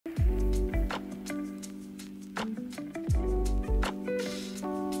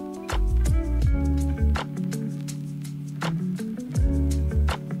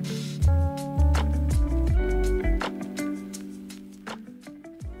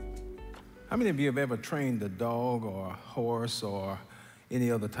How many of you have ever trained a dog or a horse or any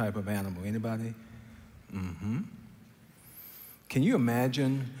other type of animal? Anybody? Can you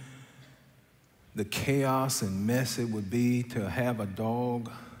imagine the chaos and mess it would be to have a dog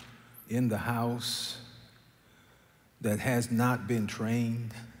in the house that has not been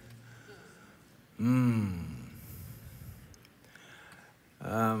trained?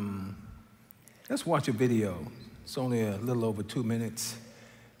 Let's watch a video. It's only a little over 2 minutes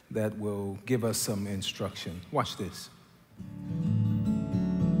that will give us some instruction. Watch this.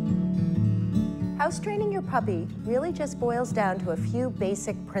 House training your puppy really just boils down to a few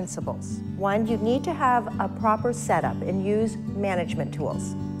basic principles. One, you need to have a proper setup and use management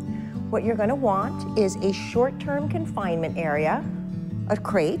tools. What you're going to want is a short-term confinement area, a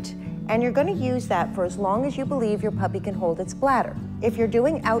crate, and you're going to use that for as long as you believe your puppy can hold its bladder. If you're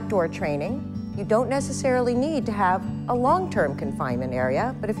doing outdoor training, you don't necessarily need to have a long-term confinement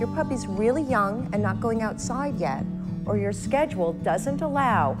area, but if your puppy's really young and not going outside yet, or your schedule doesn't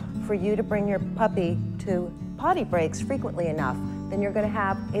allow for you to bring your puppy to potty breaks frequently enough, then you're going to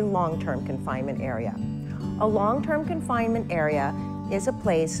have a long-term confinement area. A long-term confinement area is a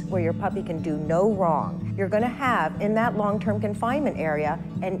place where your puppy can do no wrong. You're going to have in that long-term confinement area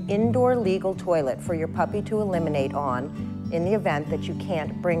an indoor legal toilet for your puppy to eliminate on in the event that you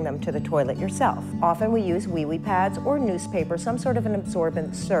can't bring them to the toilet yourself. Often we use wee-wee pads or newspaper, some sort of an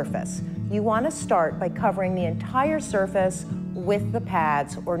absorbent surface. You want to start by covering the entire surface with the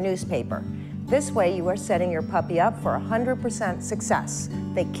pads or newspaper. This way you are setting your puppy up for 100% success.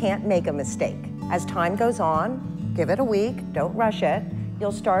 They can't make a mistake. As time goes on, give it a week, don't rush it,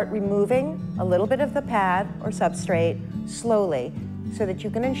 you'll start removing a little bit of the pad or substrate slowly so that you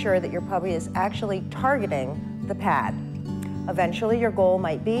can ensure that your puppy is actually targeting the pad. Eventually your goal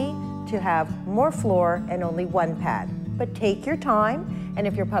might be to have more floor and only one pad. But take your time, and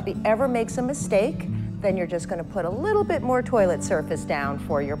if your puppy ever makes a mistake, then you're just going to put a little bit more toilet surface down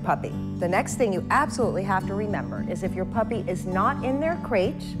for your puppy. The next thing you absolutely have to remember is if your puppy is not in their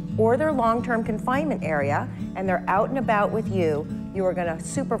crate or their long-term confinement area and they're out and about with you, you are going to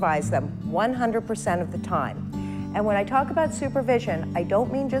supervise them 100% of the time. And when I talk about supervision, I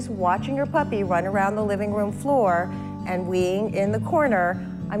don't mean just watching your puppy run around the living room floor and weeing in the corner.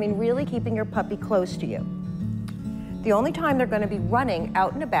 I mean really keeping your puppy close to you. The only time they're going to be running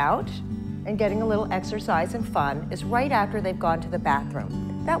out and about and getting a little exercise and fun is right after they've gone to the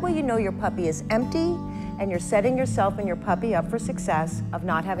bathroom. That way you know your puppy is empty and you're setting yourself and your puppy up for success of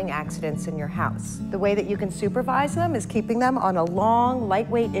not having accidents in your house. The way that you can supervise them is keeping them on a long,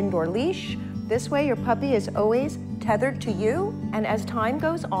 lightweight indoor leash. This way your puppy is always tethered to you, and as time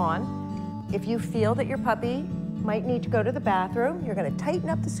goes on, if you feel that your puppy might need to go to the bathroom, you're going to tighten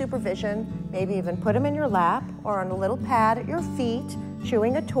up the supervision, maybe even put them in your lap or on a little pad at your feet,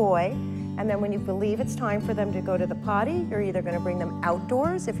 chewing a toy, and then when you believe it's time for them to go to the potty, you're either going to bring them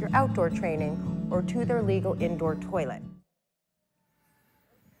outdoors if you're outdoor training or to their legal indoor toilet.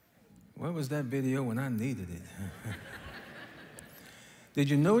 Where was that video when I needed it? Did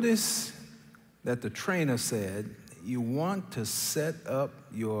you notice that the trainer said you want to set up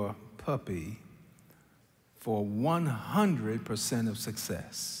your puppy for 100% of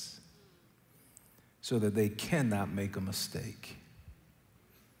success so that they cannot make a mistake?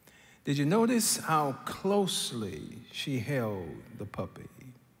 Did you notice how closely she held the puppy?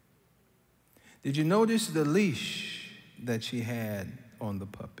 Did you notice the leash that she had on the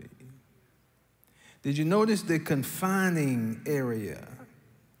puppy? Did you notice the confining area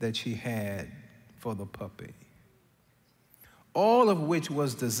that she had for the puppy? All of which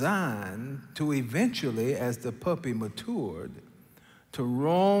was designed to eventually, as the puppy matured, to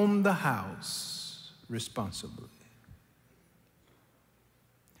roam the house responsibly.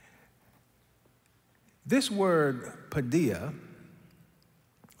 This word padia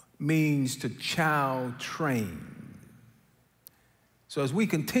means to child train. So as we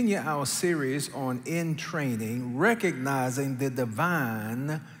continue our series on in training, recognizing the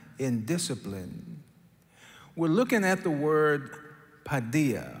divine in discipline, we're looking at the word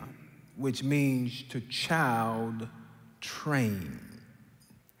padia, which means to child train.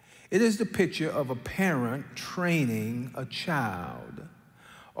 It is the picture of a parent training a child,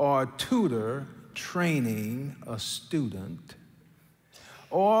 or a tutor training a student,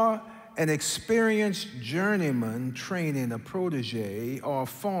 or an experienced journeyman training a protege, or a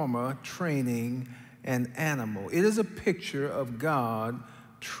farmer training an animal. It is a picture of God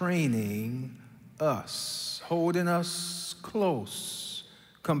training us, holding us close,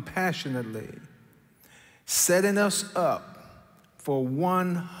 compassionately, setting us up for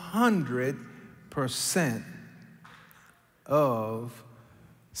 100% of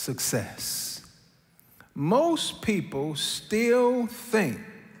success. Most people still think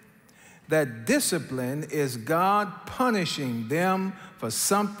that discipline is God punishing them for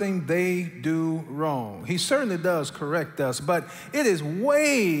something they do wrong. He certainly does correct us, but it is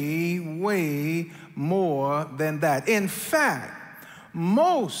way, way more than that. In fact,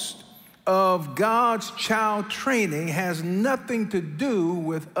 most of God's child training has nothing to do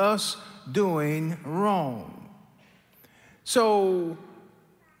with us doing wrong. So,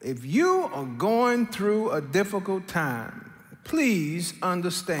 if you are going through a difficult time, please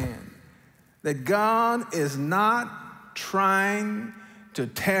understand that God is not trying to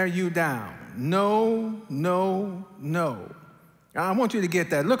tear you down. No, no, no. I want you to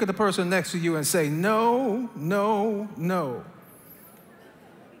get that. Look at the person next to you and say, no, no, no.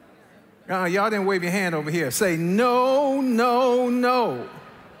 Y'all didn't wave your hand over here. Say, no, no, no.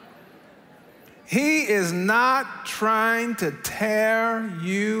 He is not trying to tear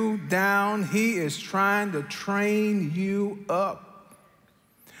you down. He is trying to train you up.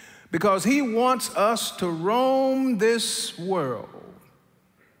 Because he wants us to roam this world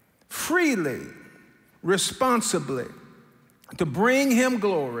freely, responsibly, to bring him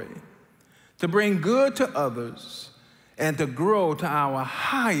glory, to bring good to others, and to grow to our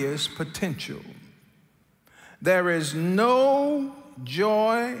highest potential. There is no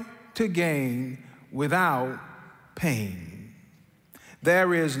joy to gain without pain.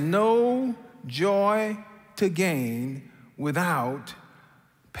 There is no joy to gain without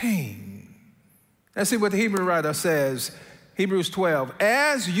pain. Let's see what the Hebrew writer says. Hebrews 12.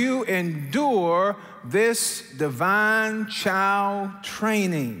 As you endure this divine child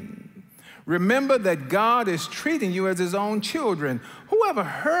training, remember that God is treating you as his own children. Who ever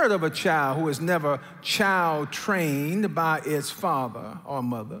heard of a child who is never child trained by its father or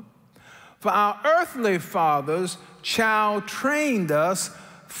mother? For our earthly fathers child trained us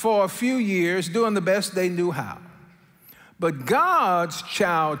for a few years, doing the best they knew how. But God's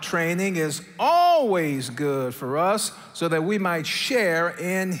child training is always good for us so that we might share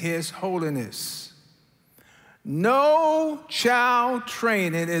in his holiness. No child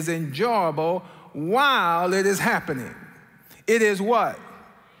training is enjoyable while it is happening. It is what?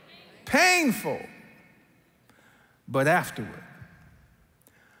 Painful. But afterward,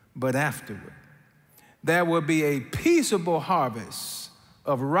 there will be a peaceable harvest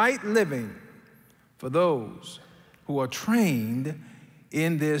of right living for those who are trained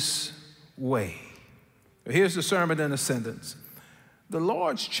in this way. Here's the sermon in a sentence. The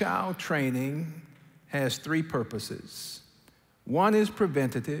Lord's child training has three purposes. One is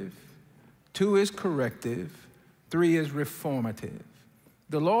preventative, two is corrective, three is reformative.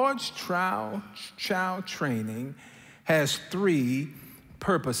 The Lord's child training has three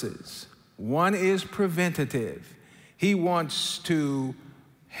purposes. One is preventative. He wants to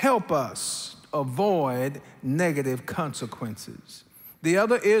help us avoid negative consequences. The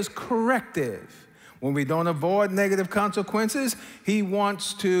other is corrective. When we don't avoid negative consequences, he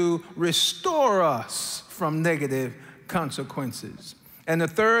wants to restore us from negative consequences. And the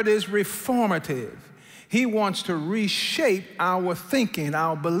third is reformative. He wants to reshape our thinking,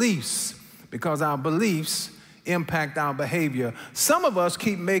 our beliefs, because our beliefs impact our behavior. Some of us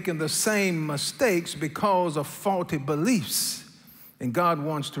keep making the same mistakes because of faulty beliefs. And God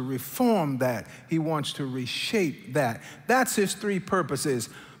wants to reform that. He wants to reshape that. That's his three purposes.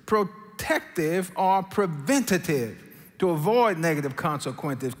 Protective or preventative, to avoid negative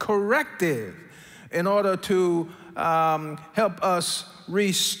consequences. Corrective, in order to help us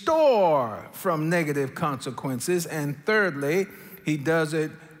restore from negative consequences. And thirdly, he does it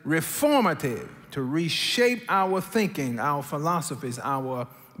reformative, to reshape our thinking, our philosophies, our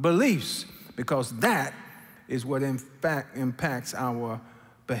beliefs, because that is what in fact impacts our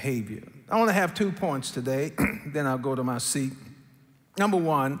behavior. I want to have 2 points today, then I'll go to my seat. Number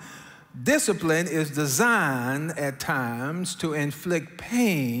one, discipline is designed at times to inflict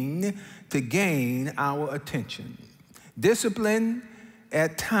pain to gain our attention. Discipline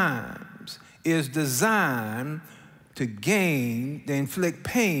at times is designed to inflict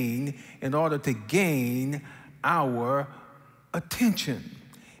pain in order to gain our attention.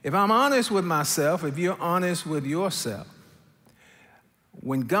 If I'm honest with myself, if you're honest with yourself,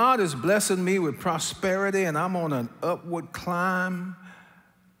 when God is blessing me with prosperity and I'm on an upward climb,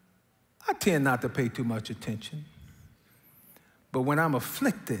 I tend not to pay too much attention. But when I'm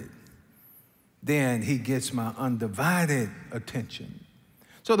afflicted, then he gets my undivided attention.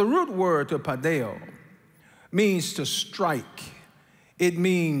 So the root word to padeo means to strike. It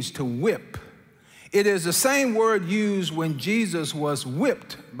means to whip. It is the same word used when Jesus was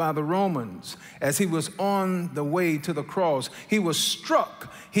whipped by the Romans as he was on the way to the cross. He was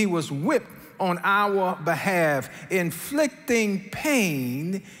struck, he was whipped on our behalf, inflicting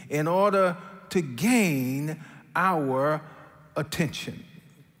pain in order to gain our attention.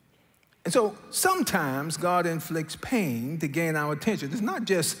 And so sometimes God inflicts pain to gain our attention. It's not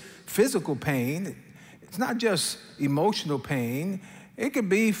just physical pain. It's not just emotional pain. It could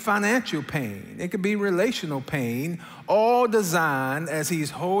be financial pain. It could be relational pain, all designed as he's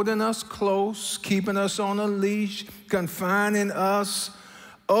holding us close, keeping us on a leash, confining us,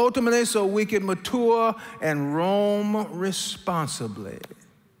 ultimately so we can mature and roam responsibly.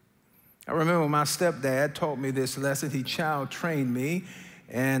 I remember my stepdad taught me this lesson. He child trained me,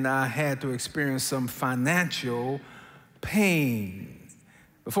 and I had to experience some financial pain.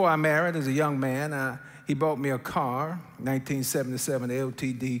 Before I married as a young man, he bought me a car, 1977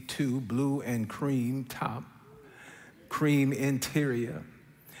 LTD 2, blue and cream top, cream interior.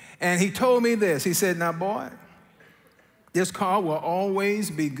 And he told me this. He said, now, boy, this car will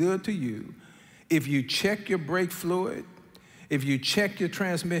always be good to you if you check your brake fluid, if you check your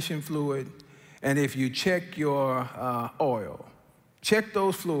transmission fluid, and if you check your oil. Check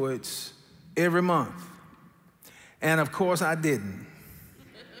those fluids every month. And of course, I didn't.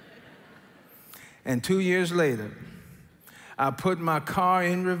 And 2 years later, I put my car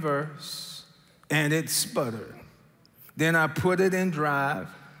in reverse, and it sputtered. Then I put it in drive,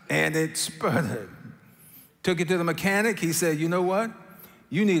 and it sputtered. Took it to the mechanic. He said, you know what?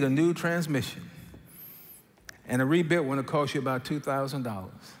 You need a new transmission. And a rebuilt one will cost you about $2,000.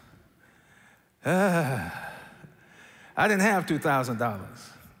 I didn't have $2,000.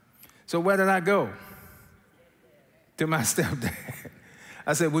 So where did I go? To my stepdad.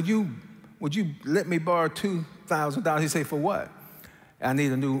 I said, would you let me borrow $2,000? He said, for what? I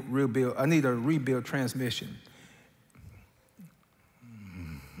need a rebuilt transmission.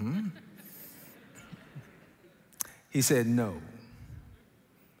 Mm-hmm. He said no.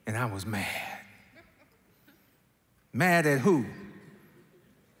 And I was mad. Mad at who?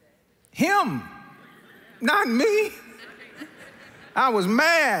 Him, not me. I was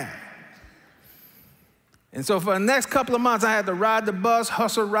mad. And so for the next couple of months, I had to ride the bus,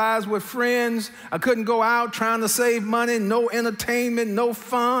 hustle rides with friends. I couldn't go out trying to save money, no entertainment, no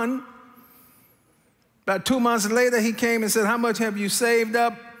fun. About 2 months later, he came and said, how much have you saved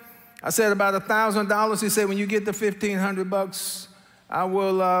up? I said, about $1,000. He said, when you get the $1,500,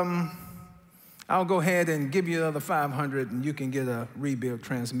 I'll go ahead and give you the other $500 and you can get a rebuilt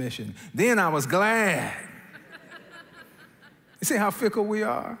transmission. Then I was glad. You see how fickle we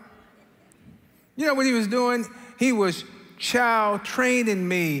are? You know what he was doing? He was child training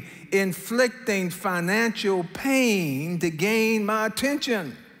me, inflicting financial pain to gain my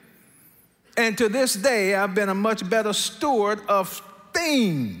attention. And to this day, I've been a much better steward of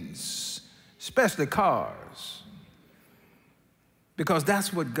things, especially cars, because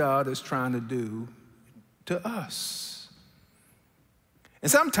that's what God is trying to do to us.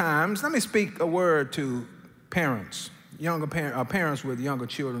 And sometimes, let me speak a word to parents, parents with younger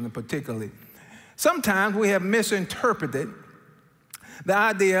children particularly. Sometimes we have misinterpreted the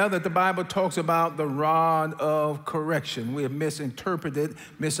idea that the Bible talks about the rod of correction. We have misinterpreted,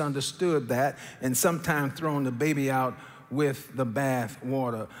 misunderstood that, and sometimes thrown the baby out with the bath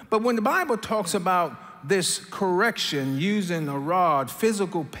water. But when the Bible talks about this correction using a rod,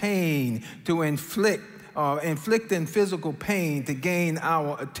 physical pain to inflicting physical pain to gain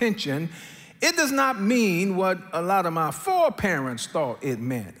our attention, it does not mean what a lot of my foreparents thought it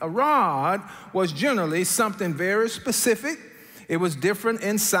meant. A rod was generally something very specific. It was different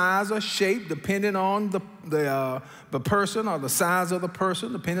in size or shape depending on the person or the size of the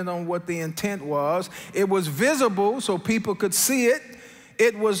person, depending on what the intent was. It was visible so people could see it.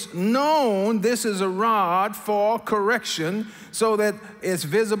 It was known this is a rod for correction so that it's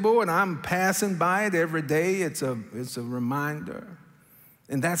visible and I'm passing by it every day. It's a reminder.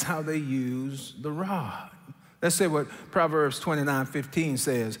 And that's how they use the rod. Let's say what Proverbs 29:15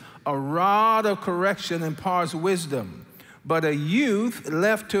 says. A rod of correction imparts wisdom, but a youth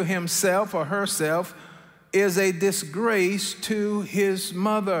left to himself or herself is a disgrace to his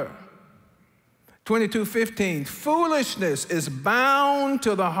mother. 22:15, foolishness is bound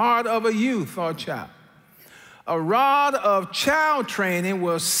to the heart of a youth or child. A rod of child training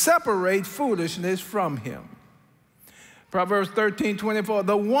will separate foolishness from him. Proverbs 13:24,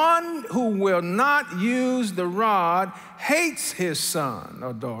 the one who will not use the rod hates his son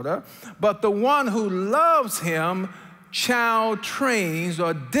or daughter, but the one who loves him child trains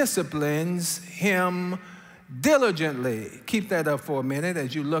or disciplines him diligently. Keep that up for a minute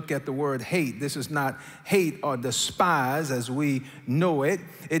as you look at the word hate. This is not hate or despise as we know it.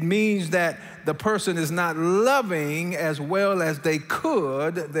 It means that the person is not loving as well as they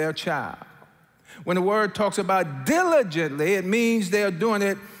could their child. When the word talks about diligently, it means they're doing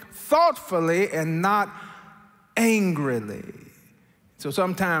it thoughtfully and not angrily. So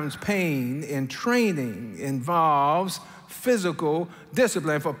sometimes pain in training involves physical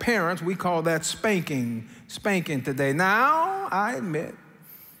discipline. For parents, we call that spanking today. Now, I admit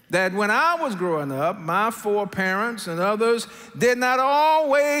that when I was growing up, my foreparents and others did not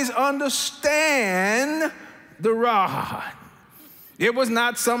always understand the rod. It was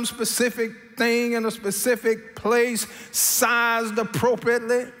not some specific thing in a specific place, sized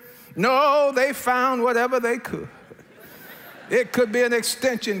appropriately. No, they found whatever they could. It could be an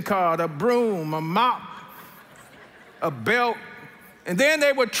extension cord, a broom, a mop, a belt. And then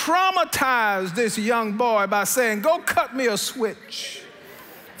they would traumatize this young boy by saying, go cut me a switch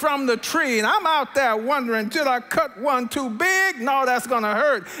from the tree. And I'm out there wondering, did I cut one too big? No, that's going to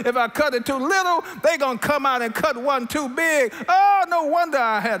hurt. If I cut it too little, they're going to come out and cut one too big. Oh, no wonder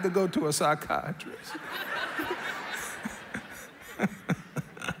I had to go to a psychiatrist.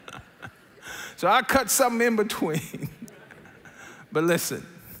 So I cut something in between. But listen,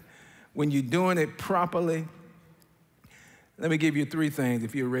 when you're doing it properly, let me give you three things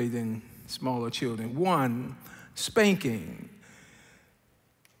if you're raising smaller children. One, spanking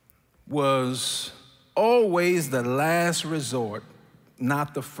was always the last resort,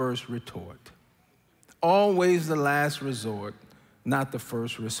 not the first retort. Always the last resort, not the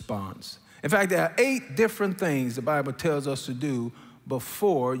first response. In fact, there are 8 different things the Bible tells us to do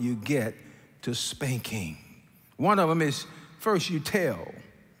before you get to spanking. One of them is, first you tell,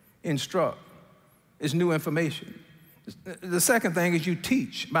 instruct. It's new information. The second thing is you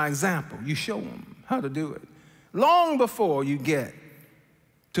teach by example. You show them how to do it. Long before you get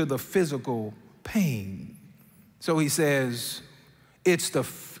to the physical pain. So he says, it's the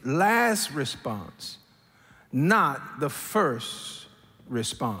last response, not the first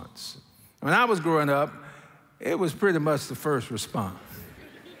response. When I was growing up, it was pretty much the first response.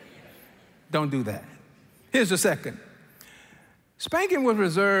 Don't do that. Here's the second. Spanking was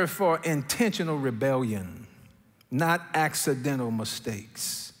reserved for intentional rebellion, not accidental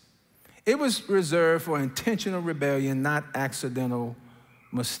mistakes. It was reserved for intentional rebellion, not accidental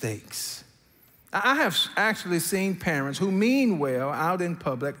mistakes. I have actually seen parents who mean well out in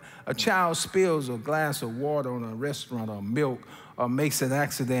public. A child spills a glass of water on a restaurant or milk or makes an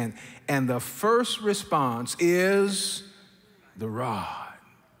accident, and the first response is the rod.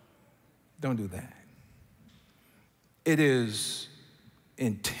 Don't do that. It is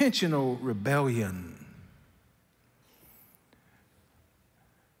intentional rebellion,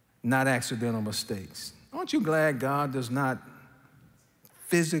 not accidental mistakes. Aren't you glad God does not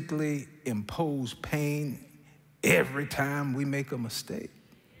physically impose pain every time we make a mistake?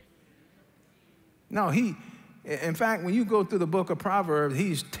 No, in fact, when you go through the book of Proverbs,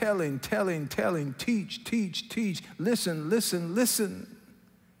 he's telling, teach, listen.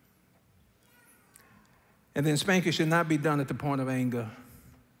 And then spanking should not be done at the point of anger.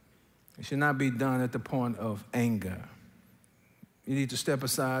 It should not be done at the point of anger. You need to step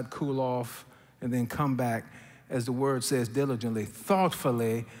aside, cool off, and then come back, as the word says, diligently,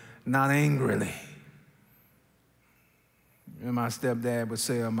 thoughtfully, not angrily. And my stepdad would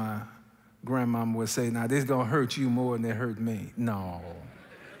say, or my grandmama would say, now this is going to hurt you more than it hurt me. No.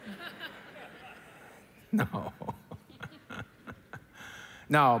 No.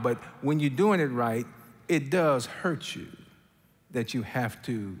 No, but when you're doing it right, it does hurt you that you have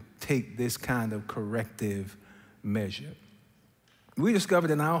to take this kind of corrective measure. We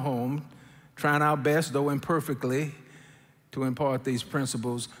discovered in our home, trying our best, though imperfectly, to impart these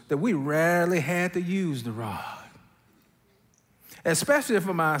principles, that we rarely had to use the rod. Especially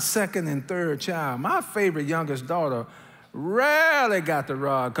for my second and third child. My favorite youngest daughter rarely got the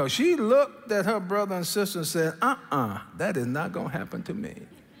rod because she looked at her brother and sister and said, that is not going to happen to me.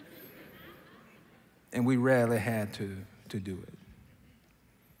 And we rarely had to do it.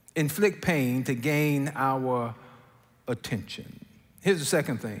 Inflict pain to gain our attention. Here's the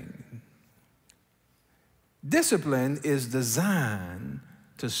second thing. Discipline is designed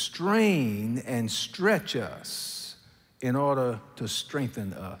to strain and stretch us in order to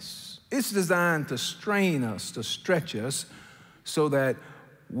strengthen us. It's designed to strain us, to stretch us, so that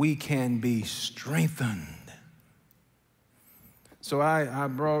we can be strengthened. So I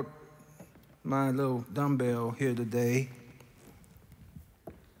brought my little dumbbell here today,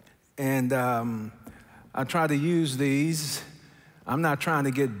 and I try to use these. I'm not trying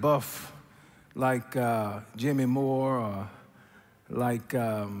to get buff like Jimmy Moore, or like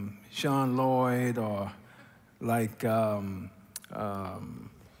Sean Lloyd, or like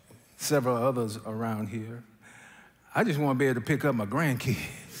several others around here. I just want to be able to pick up my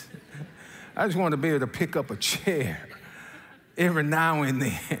grandkids. I just want to be able to pick up a chair every now and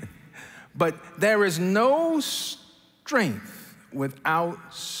then. But there is no strength without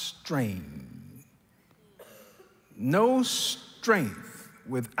strain. No strength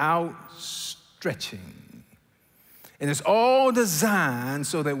without stretching. And it's all designed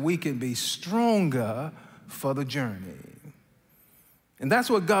so that we can be stronger for the journey. And that's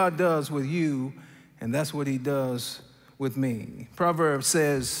what God does with you, and that's what he does with me. Proverbs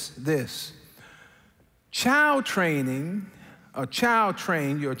says this: child training, a child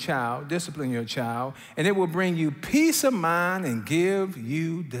train your child, discipline your child, and it will bring you peace of mind and give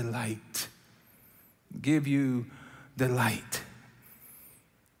you delight. Give you delight.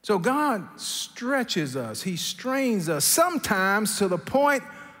 So God stretches us. He strains us, sometimes to the point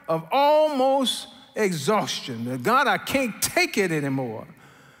of almost exhaustion. God, I can't take it anymore.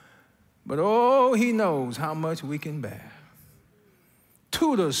 But oh, he knows how much we can bear.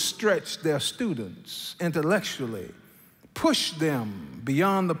 Tutors stretch their students intellectually, push them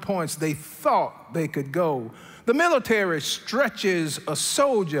beyond the points they thought they could go. The military stretches a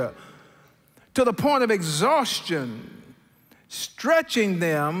soldier to the point of exhaustion, stretching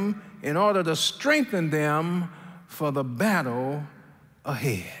them in order to strengthen them for the battle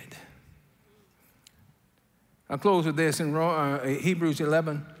ahead. I'll close with this in Hebrews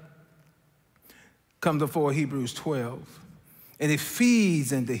 11, comes before Hebrews 12, and it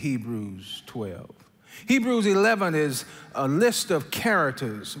feeds into Hebrews 12. Hebrews 11 is a list of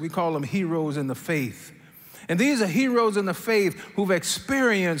characters. We call them heroes in the faith. And these are heroes in the faith who've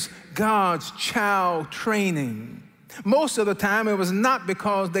experienced God's child training. Most of the time, it was not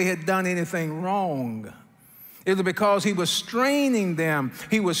because they had done anything wrong. It was because he was straining them.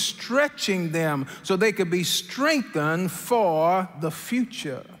 He was stretching them so they could be strengthened for the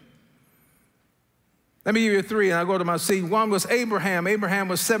future. Let me give you three, and I'll go to my seat. One was Abraham. Abraham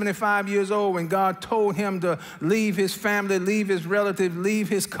was 75 years old when God told him to leave his family, leave his relatives, leave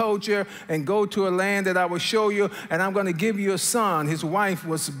his culture, and go to a land that I will show you, and I'm going to give you a son. His wife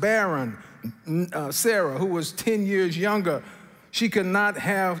was barren, Sarah, who was 10 years younger. She could not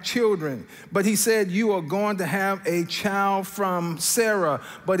have children. But he said, you are going to have a child from Sarah.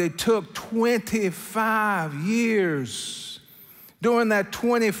 But it took 25 years. During that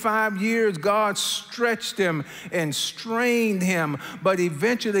 25 years, God stretched him and strained him, but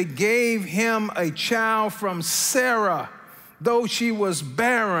eventually gave him a child from Sarah, though she was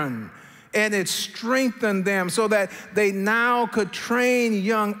barren. And it strengthened them so that they now could train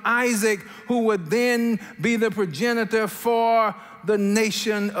young Isaac, who would then be the progenitor for the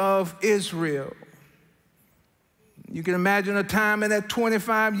nation of Israel. You can imagine a time in that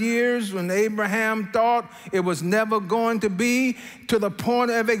 25 years when Abraham thought it was never going to be, to the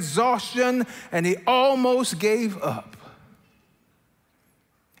point of exhaustion, and he almost gave up.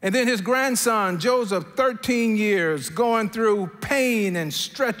 And then his grandson, Joseph, 13 years, going through pain and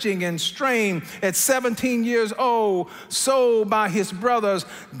stretching and strain. At 17 years old, sold by his brothers,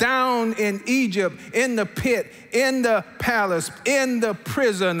 down in Egypt, in the pit, in the palace, in the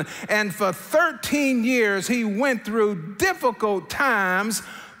prison. And for 13 years, he went through difficult times,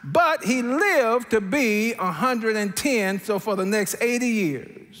 but he lived to be 110. So for the next 80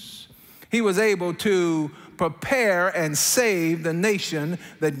 years, he was able to prepare and save the nation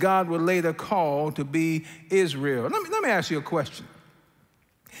that God would later call to be Israel. Let me ask you a question.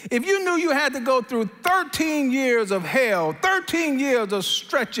 If you knew you had to go through 13 years of hell, 13 years of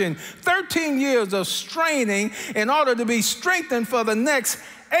stretching, 13 years of straining in order to be strengthened for the next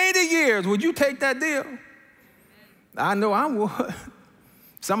 80 years, would you take that deal? I know I would.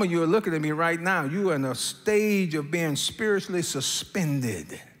 Some of you are looking at me right now. You are in a stage of being spiritually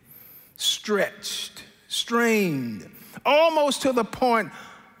suspended, stretched, strained, almost to the point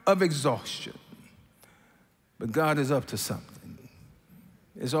of exhaustion. But God is up to something.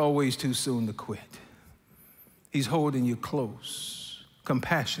 It's always too soon to quit. He's holding you close,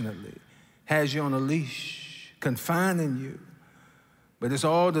 compassionately, has you on a leash, confining you. But it's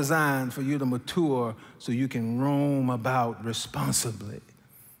all designed for you to mature so you can roam about responsibly,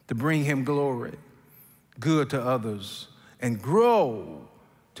 to bring him glory, good to others, and grow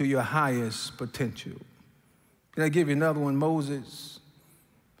to your highest potential. Can I give you another one? Moses,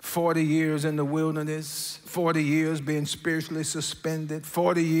 40 years in the wilderness, 40 years being spiritually suspended,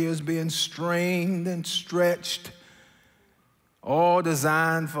 40 years being strained and stretched, all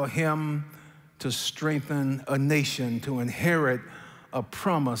designed for him to strengthen a nation, to inherit a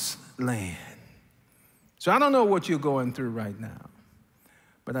promised land. So I don't know what you're going through right now,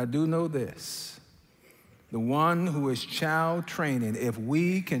 but I do know this. The one who is child training, if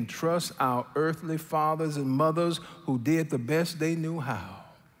we can trust our earthly fathers and mothers who did the best they knew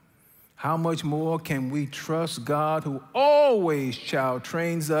how much more can we trust God who always child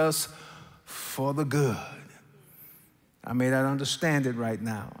trains us for the good? I may not understand it right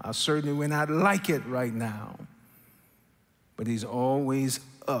now. I certainly will not like it right now. But he's always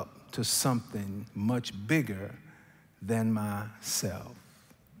up to something much bigger than myself.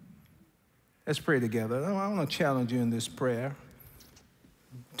 Let's pray together. I want to challenge you in this prayer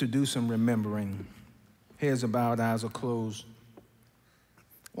to do some remembering. Heads are bowed, eyes are closed. I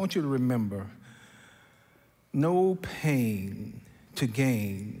want you to remember, no pain to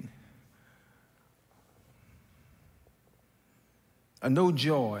gain, no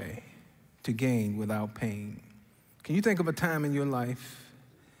joy to gain without pain. Can you think of a time in your life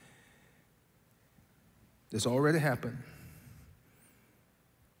that's already happened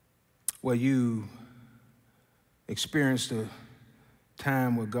where you experienced a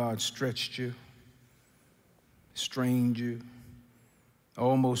time where God stretched you, strained you,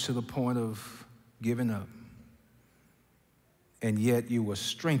 almost to the point of giving up, and yet you were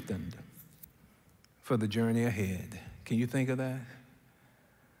strengthened for the journey ahead? Can you think of that?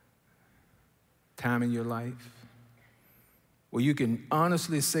 Time in your life where you can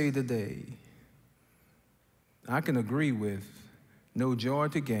honestly say today, I can agree with no joy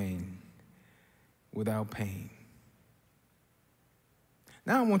to gain without pain.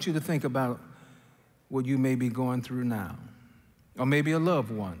 Now I want you to think about what you may be going through now, or maybe a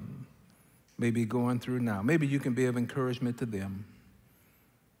loved one may be going through now. Maybe you can be of encouragement to them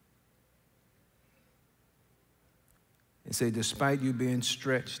and say, despite you being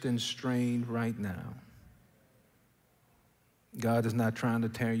stretched and strained right now, God is not trying to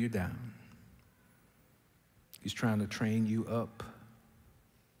tear you down. He's trying to train you up.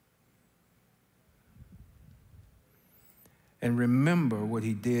 And remember what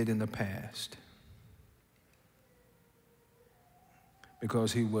he did in the past,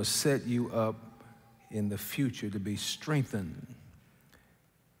 because he will set you up in the future to be strengthened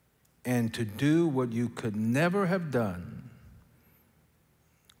and to do what you could never have done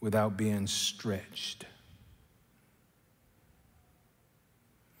without being stretched.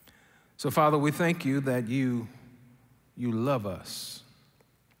 So, Father, we thank you that you love us.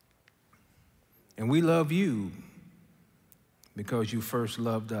 And we love you because you first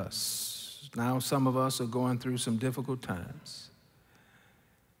loved us. Now some of us are going through some difficult times,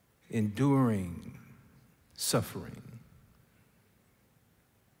 enduring suffering.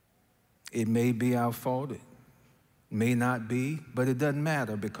 It may be our fault, it may not be, but it doesn't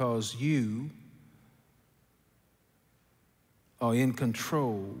matter because you are in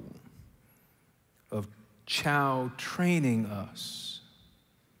control of child training us.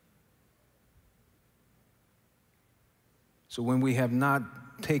 So when we have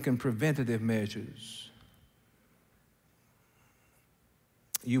not taken preventative measures,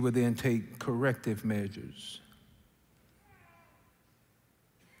 you will then take corrective measures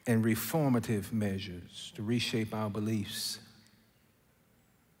and reformative measures to reshape our beliefs.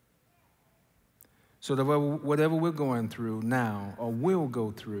 So that whatever we're going through now or will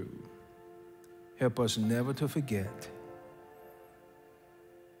go through, help us never to forget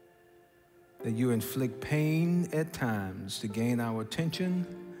that you inflict pain at times to gain our attention,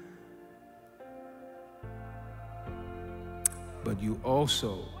 but you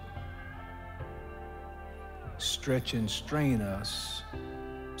also stretch and strain us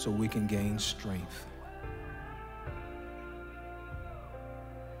so we can gain strength.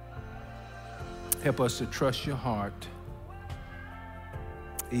 Help us to trust your heart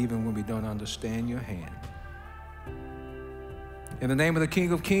even when we don't understand your hand. In the name of the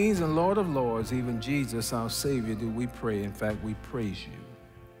King of Kings and Lord of Lords, even Jesus, our Savior, do we pray. In fact, we praise you.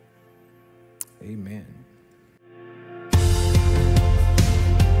 Amen.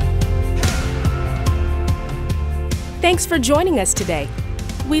 Thanks for joining us today.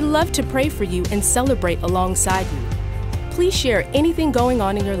 We love to pray for you and celebrate alongside you. Please share anything going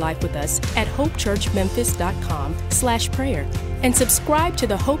on in your life with us at hopechurchmemphis.com/prayer and subscribe to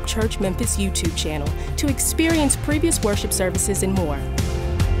the Hope Church Memphis YouTube channel to experience previous worship services and more.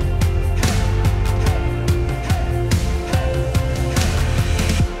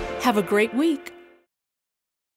 Have a great week.